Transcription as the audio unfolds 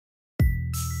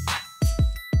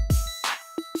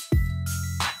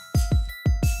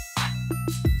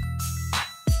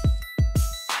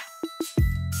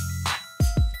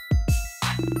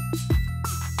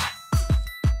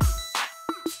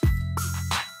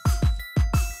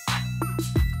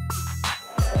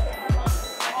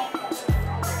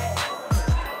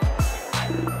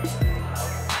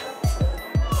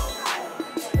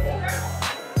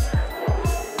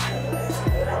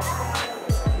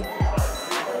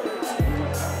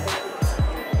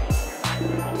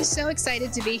So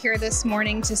excited to be here this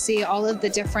morning to see all of the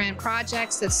different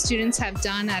projects that students have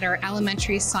done at our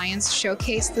elementary science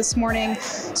showcase this morning.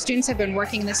 Students have been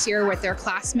working this year with their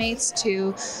classmates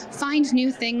to find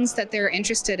new things that they're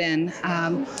interested in.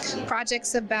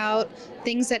 Projects about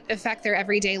things that affect their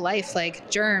everyday life, like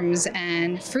germs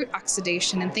and fruit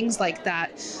oxidation and things like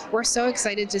that. We're so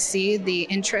excited to see the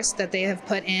interest that they have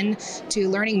put in to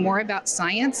learning more about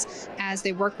science as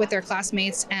they work with their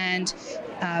classmates and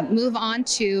move on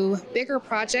to bigger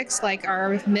projects like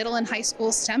our middle and high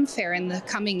school STEM fair in the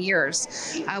coming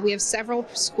years. We have several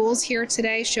schools here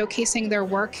today showcasing their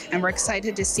work, and we're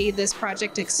excited to see this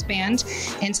project expand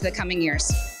into the coming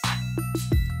years.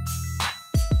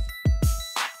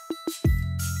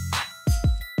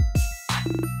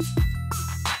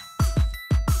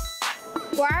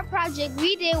 For our project,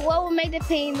 we did what would make the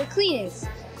painting the cleanest.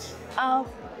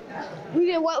 We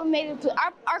did what would make it.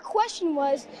 Our question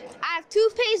was, I have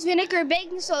toothpaste, vinegar,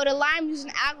 baking soda, lime juice,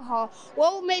 and alcohol.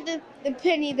 What would make the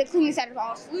penny the cleanest out of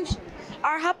all solutions?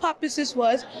 Our hypothesis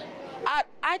was,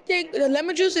 I think the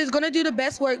lemon juice is going to do the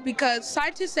best work because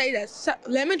scientists say that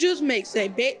lemon juice makes a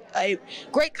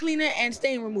great cleaner and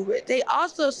stain remover. They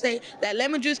also say that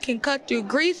lemon juice can cut through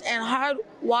grease and hard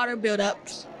water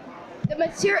buildups.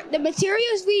 The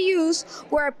materials we used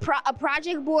were a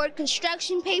project board,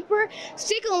 construction paper,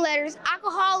 stick-on letters,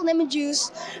 alcohol, lemon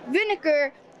juice,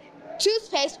 vinegar,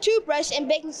 toothpaste, toothbrush, and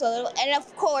baking soda, and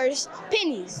of course,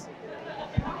 pennies.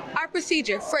 Our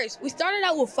procedure: first, we started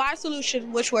out with 5 solutions,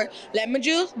 which were lemon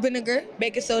juice, vinegar,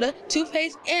 baking soda,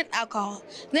 toothpaste, and alcohol.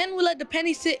 Then we let the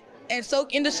pennies sit and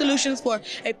soak in the solutions for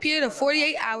a period of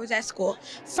 48 hours at school.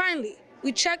 Finally,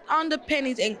 we checked on the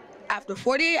pennies after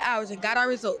 48 hours and got our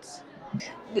results.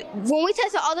 When we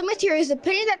tested all the materials, the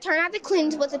penny that turned out the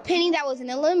cleanest was the penny that was in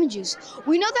the lemon juice.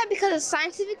 We know that because of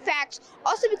scientific facts,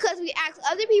 also because we asked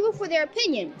other people for their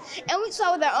opinion, and we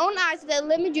saw with our own eyes that the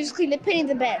lemon juice cleaned the penny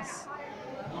the best.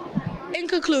 In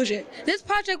conclusion, this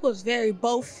project was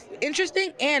both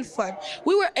interesting and fun.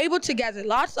 We were able to gather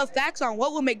lots of facts on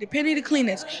what will make the penny the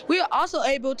cleanest. We were also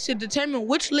able to determine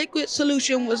which liquid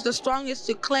solution was the strongest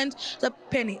to cleanse the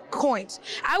penny coins.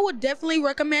 I would definitely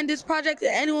recommend this project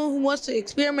to anyone who wants to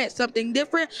experiment something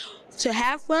different, to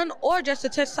have fun, or just to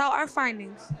test out our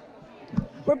findings.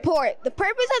 Report. The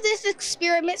purpose of this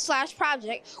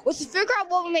experiment/project was to figure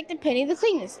out what would make the penny the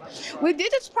cleanest. We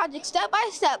did this project step by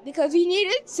step because we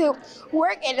needed to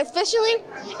work and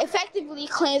effectively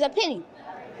cleanse a penny.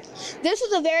 This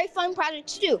was a very fun project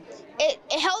to do. It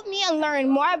helped me learn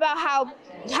more about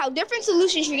how different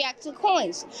solutions react to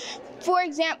coins. For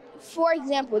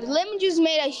example, the lemon juice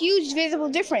made a huge visible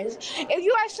difference. If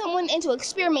you are someone into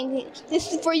experimenting,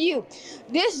 this is for you.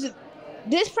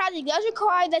 This project does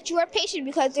require that you are patient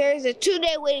because there is a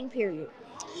 2-day waiting period.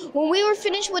 When we were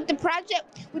finished with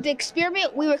the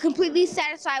experiment, we were completely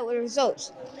satisfied with the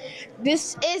results.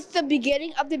 This is the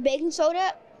beginning of the baking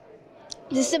soda.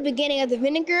 This is the beginning of the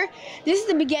vinegar. This is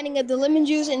the beginning of the lemon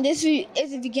juice, and this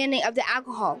is the beginning of the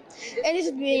alcohol. And this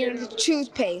is the beginning of the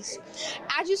toothpaste.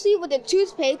 As you see with the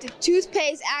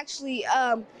toothpaste actually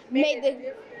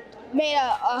made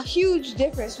a huge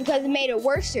difference because it made it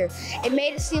worser. It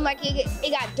made it seem like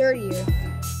it got dirtier.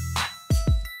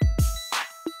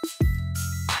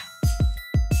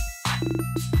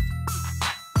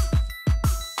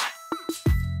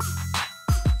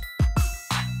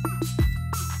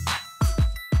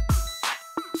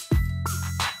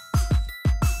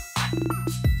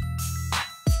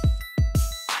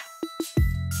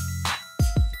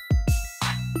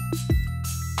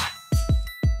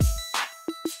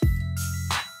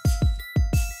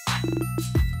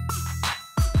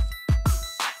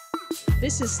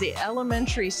 This is the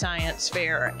elementary science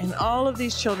fair, and all of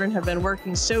these children have been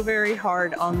working so very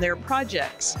hard on their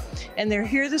projects, and they're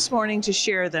here this morning to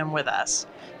share them with us.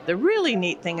 The really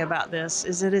neat thing about this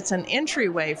is that it's an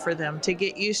entryway for them to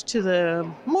get used to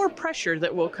the more pressure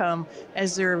that will come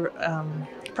as their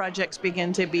projects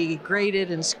begin to be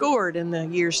graded and scored in the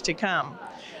years to come.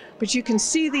 But you can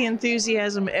see the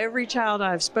enthusiasm. Every child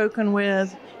I've spoken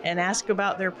with and asked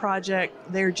about their project,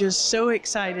 they're just so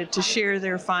excited to share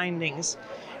their findings.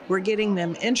 We're getting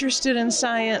them interested in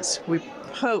science. We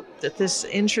hope that this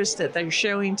interest that they're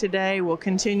showing today will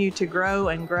continue to grow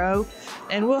and grow,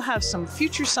 and we'll have some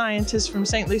future scientists from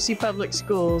St. Lucie Public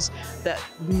Schools that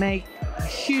make a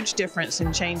huge difference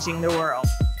in changing the world.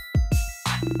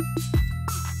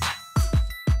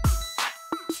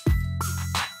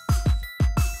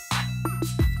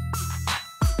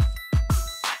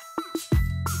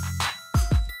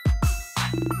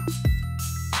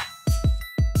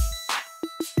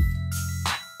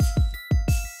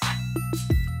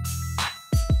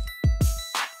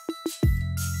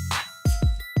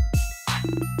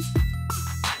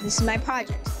 this is my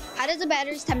project. How does the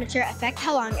battery's temperature affect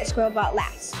how long a squirrel bot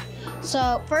lasts?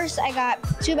 So first I got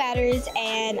 2 batteries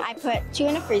and I put 2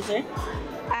 in a freezer.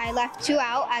 I left 2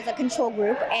 out as a control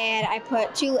group and I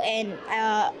put 2 in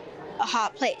a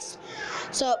hot place.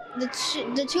 So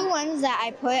the two ones that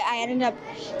I put, I ended up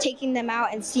taking them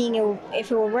out and seeing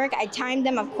if it would work. I timed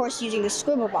them, of course, using the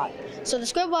scribble bot. So the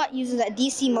scribble bot uses a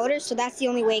DC motor, so that's the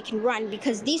only way it can run,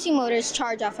 because DC motors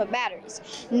charge off of batteries,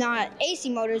 not AC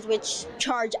motors, which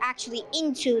charge actually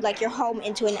into, like, your home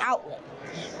into an outlet.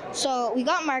 So we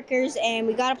got markers and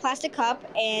we got a plastic cup,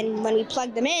 and when we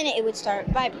plugged them in, it would start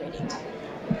vibrating,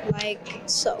 like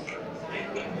so.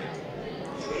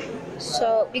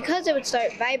 So because it would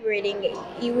start vibrating,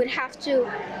 you would have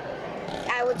to,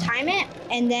 I would time it,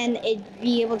 and then it'd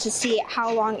be able to see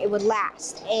how long it would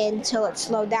last until it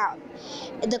slowed down.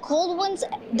 The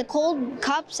cold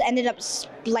cups ended up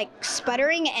like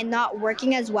sputtering and not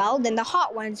working as well than the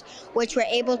hot ones, which were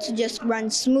able to just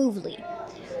run smoothly.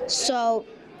 So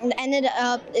ended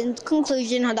up, in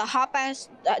conclusion, the hot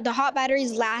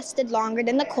batteries lasted longer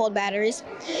than the cold batteries,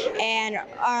 and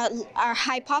our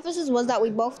hypothesis was that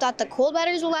we both thought the cold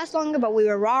batteries would last longer, but we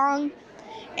were wrong.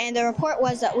 And the report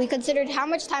was that we considered how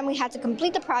much time we had to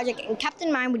complete the project and kept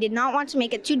in mind we did not want to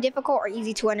make it too difficult or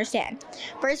easy to understand.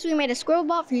 First, we made a squirrel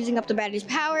bot for using up the battery's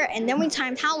power, and then we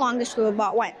timed how long the squirrel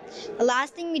bot went. The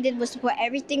last thing we did was to put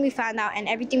everything we found out and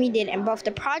everything we did in both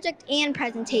the project and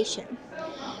presentation.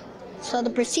 So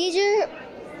the procedure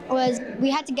was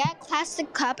we had to get a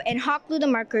plastic cup and hot glue the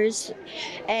markers,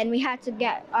 and we had to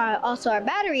get also our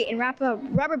battery and wrap a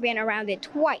rubber band around it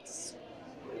twice.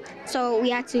 So we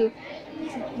had to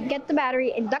get the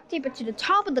battery and duct tape it to the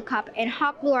top of the cup and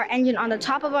hot glue our engine on the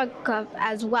top of our cup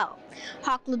as well.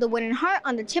 Hot glue the wooden heart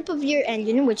on the tip of your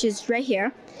engine, which is right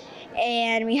here.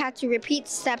 And we had to repeat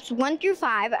steps 1 through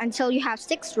 5 until you have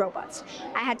 6 robots.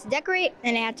 I had to decorate,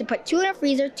 and I had to put 2 in a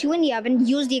freezer, 2 in the oven,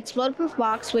 use the explode-proof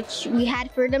box, which we had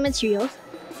for the materials,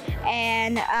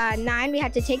 and 9, we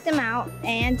had to take them out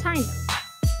and time them.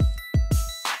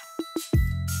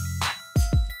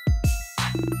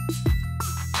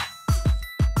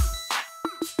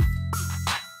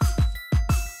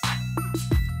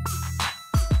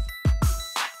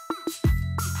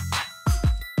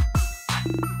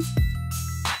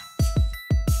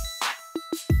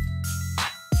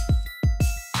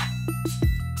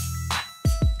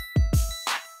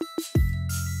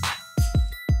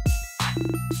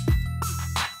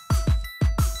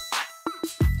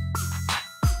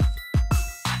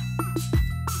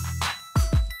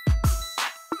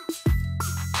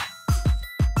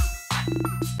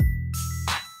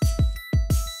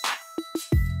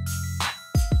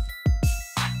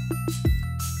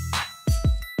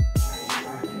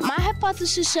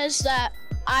 Hypothesis says that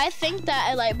I think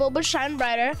that a light bulb would shine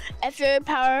brighter if it were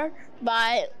powered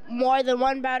by more than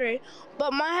one battery,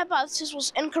 but my hypothesis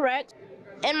was incorrect.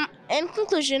 In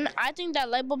conclusion, I think that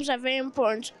light bulbs are very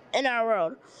important in our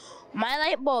world. My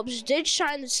light bulbs did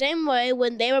shine the same way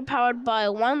when they were powered by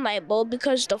one light bulb,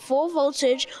 because the full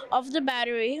voltage of the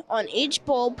battery on each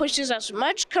bulb pushes as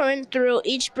much current through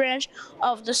each branch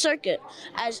of the circuit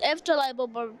as if the light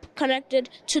bulb were connected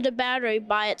to the battery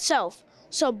by itself.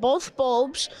 So both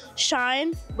bulbs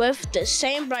shine with the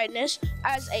same brightness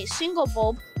as a single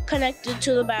bulb connected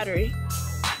to the battery.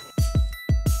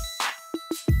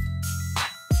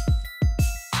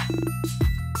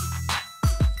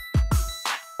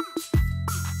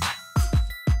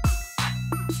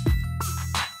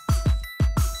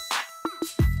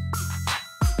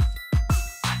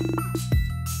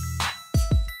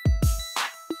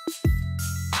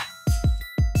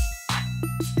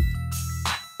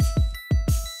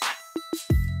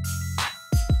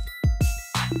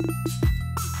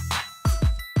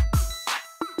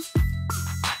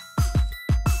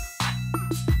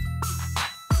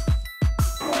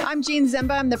 I'm Jean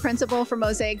Zimba. I'm the principal for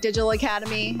Mosaic Digital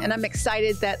Academy, and I'm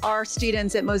excited that our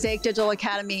students at Mosaic Digital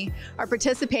Academy are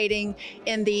participating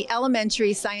in the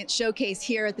Elementary Science Showcase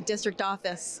here at the district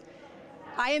office.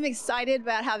 I am excited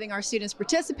about having our students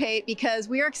participate because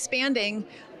we are expanding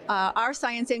our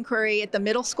science inquiry at the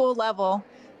middle school level.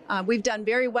 We've done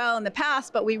very well in the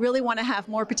past, but we really want to have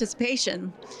more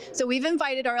participation. So we've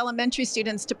invited our elementary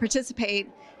students to participate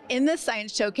in this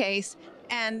science showcase,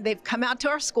 and they've come out to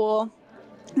our school.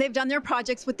 They've done their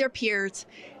projects with their peers,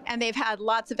 and they've had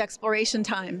lots of exploration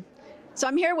time. So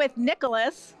I'm here with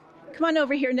Nicholas. Come on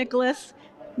over here, Nicholas.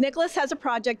 Nicholas has a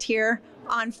project here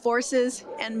on forces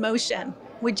and motion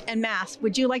and mass.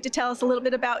 Would you like to tell us a little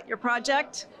bit about your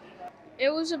project?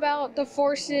 It was about the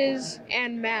forces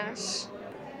and mass.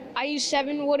 I used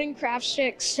 7 wooden craft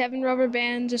sticks, 7 rubber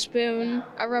bands, a spoon,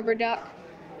 a rubber duck,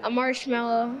 a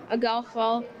marshmallow, a golf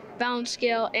ball, balance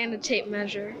scale, and a tape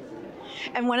measure.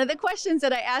 And one of the questions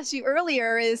that I asked you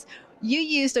earlier is, you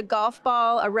used a golf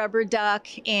ball, a rubber duck,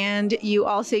 and you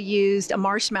also used a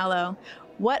marshmallow.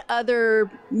 What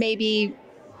other maybe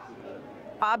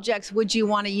objects would you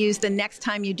want to use the next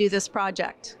time you do this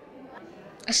project?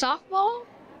 A softball,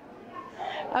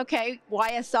 Okay, why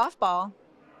a softball?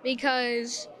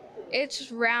 because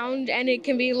it's round and it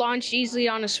can be launched easily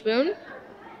on a spoon.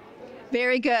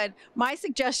 Very good. My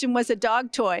suggestion was a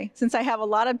dog toy, since I have a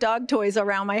lot of dog toys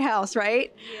around my house,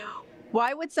 right? Yeah.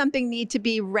 Why would something need to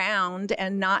be round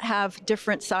and not have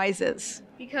different sizes?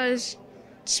 Because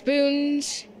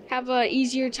spoons have a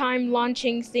easier time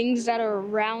launching things that are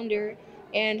rounder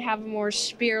and have a more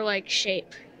spear-like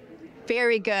shape.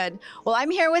 Very good. Well, I'm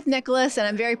here with Nicholas, and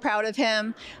I'm very proud of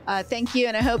him. Thank you,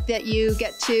 and I hope that you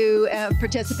get to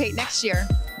participate next year.